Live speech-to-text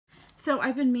So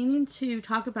I've been meaning to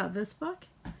talk about this book,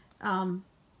 and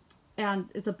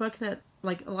it's a book that,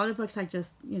 like a lot of books, I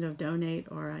just donate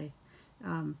or I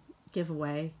give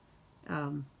away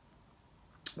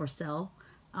or sell.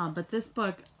 But this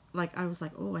book, like I was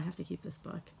like, oh, I have to keep this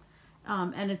book,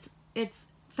 and it's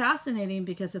fascinating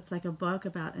because it's like a book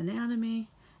about anatomy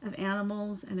of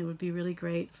animals, and it would be really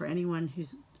great for anyone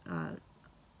who's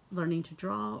learning to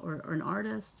draw or an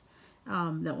artist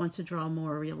that wants to draw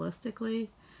more realistically,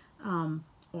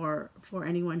 or for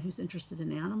anyone who's interested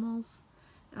in animals,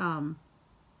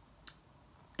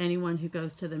 anyone who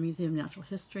goes to the Museum of Natural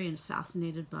History and is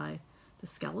fascinated by the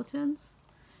skeletons.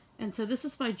 And so this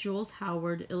is by Jules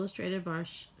Howard, illustrated by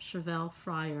Chervelle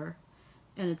Fryer,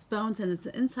 and it's Bones, and it's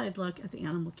an inside look at the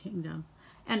animal kingdom.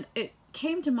 And it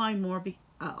came to mind more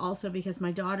also because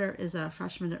my daughter is a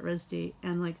freshman at RISD,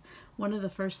 and like one of the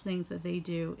first things that they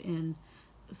do in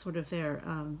sort of their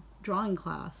drawing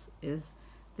class is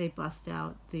they bust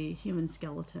out the human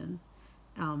skeleton,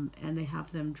 and they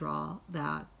have them draw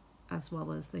that as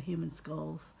well as the human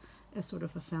skulls as sort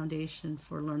of a foundation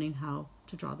for learning how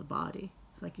to draw the body.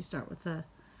 It's like you start with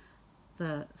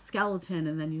the skeleton,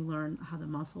 and then you learn how the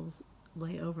muscles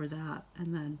lay over that,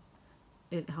 and then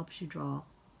it helps you draw,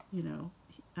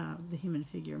 the human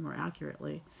figure more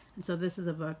accurately. And so this is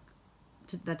a book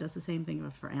that does the same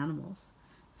thing for animals.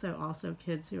 So also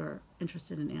kids who are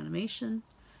interested in animation,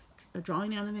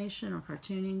 drawing animation or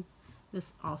cartooning,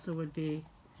 this also would be,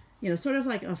 sort of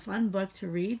like a fun book to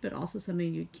read, but also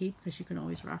something you'd keep because you can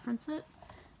always reference it.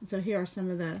 And so here are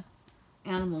some of the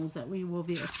animals that we will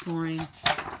be exploring.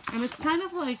 And it's kind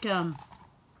of like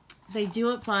they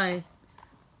do it by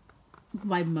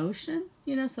motion,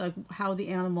 so like how the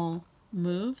animal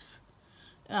moves,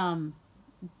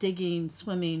 digging,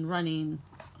 swimming, running,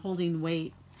 holding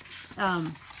weight,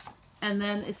 and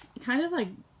then it's kind of like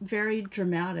very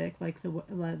dramatic, like the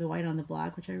white on the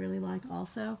black, which I really like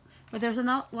also. But there's a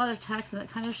lot of text, and it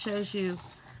kind of shows you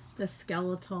the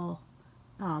skeletal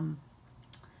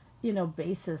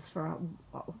basis for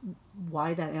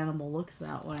why that animal looks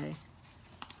that way.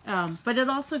 But it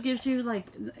also gives you, like,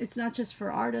 it's not just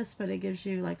for artists, but it gives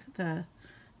you like the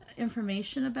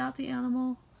information about the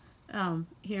animal.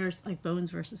 Here's like bones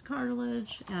versus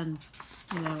cartilage, and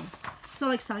so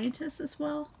like scientists as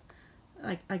well,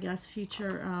 like I guess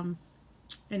future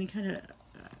any kind of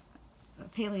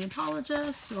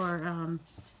paleontologist or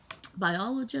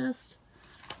biologist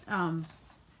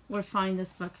would find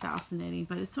this book fascinating.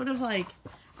 But it's sort of like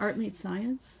art meets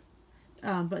science,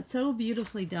 but so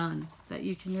beautifully done that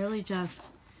you can really just,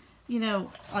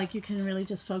 like you can really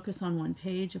just focus on one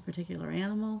page, a particular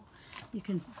animal. You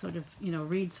can sort of,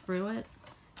 read through it,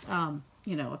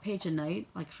 a page a night,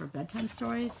 like for bedtime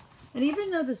stories. And even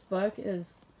though this book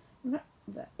is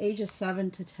the ages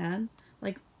 7 to 10,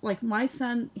 like my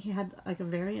son, he had like a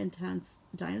very intense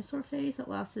dinosaur phase that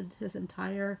lasted an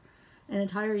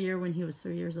entire year when he was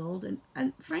 3 years old,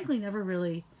 and frankly never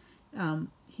really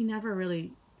he never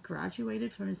really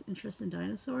graduated from his interest in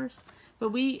dinosaurs. But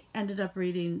we ended up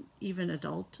reading even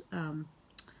adult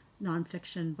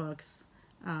nonfiction books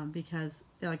because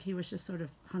like he was just sort of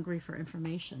hungry for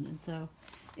information. And so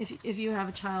if you have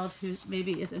a child who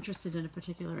maybe is interested in a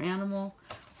particular animal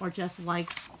or just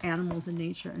likes animals and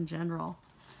nature in general,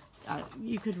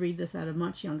 you could read this at a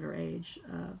much younger age,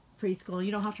 preschool.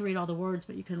 You don't have to read all the words,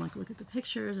 but you can like look at the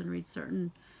pictures and read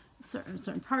certain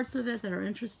parts of it that are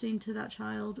interesting to that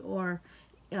child, or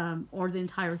the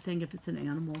entire thing if it's an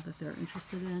animal that they're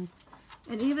interested in.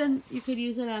 And even you could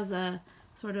use it as a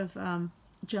sort of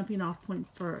jumping off point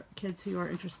for kids who are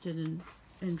interested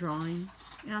in drawing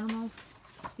animals,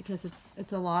 because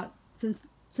it's a lot, since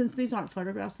these aren't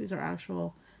photographs, these are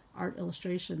actual art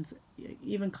illustrations.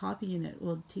 Even copying it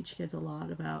will teach kids a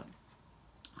lot about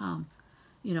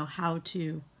how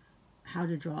to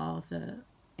draw the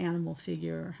animal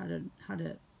figure, how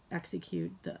to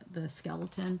execute the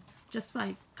skeleton. Just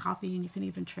by copying, you can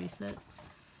even trace it.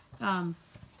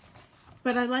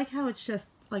 But I like how it's just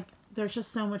like there's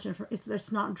just so much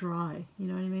it's not dry, you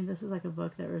know what I mean? This is like a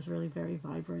book that was really very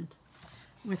vibrant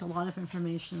with a lot of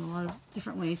information, a lot of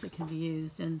different ways it can be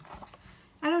used. And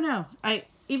I don't know,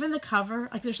 even the cover,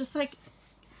 like there's just like,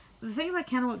 the thing about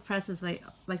Candlewick Press is they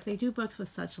do books with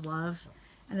such love,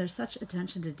 and there's such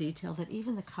attention to detail that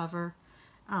even the cover,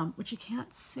 which you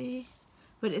can't see,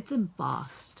 but it's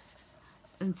embossed.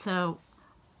 And so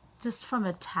just from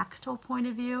a tactile point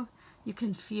of view, you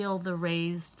can feel the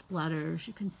raised letters.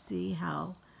 You can see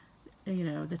how,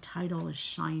 the title is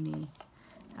shiny.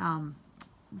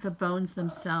 The bones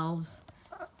themselves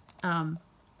are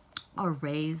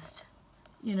raised,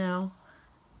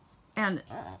 and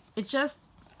it just,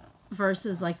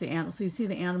 versus like the animal. So you see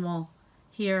the animal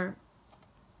here,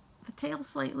 the tail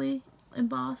slightly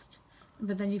embossed,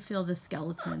 but then you feel the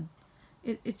skeleton.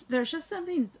 There's just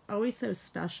something always so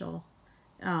special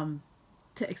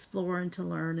to explore and to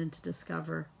learn and to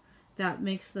discover that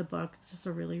makes the book just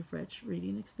a really rich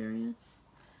reading experience.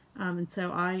 And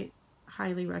so I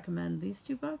highly recommend these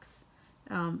two books,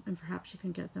 and perhaps you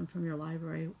can get them from your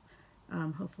library.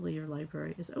 Hopefully your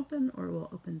library is open or will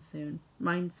open soon.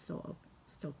 Mine's still open,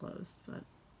 still closed, but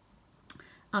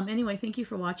anyway, thank you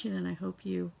for watching, and I hope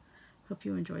you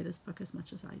enjoy this book as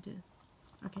much as I did.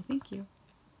 Okay, thank you.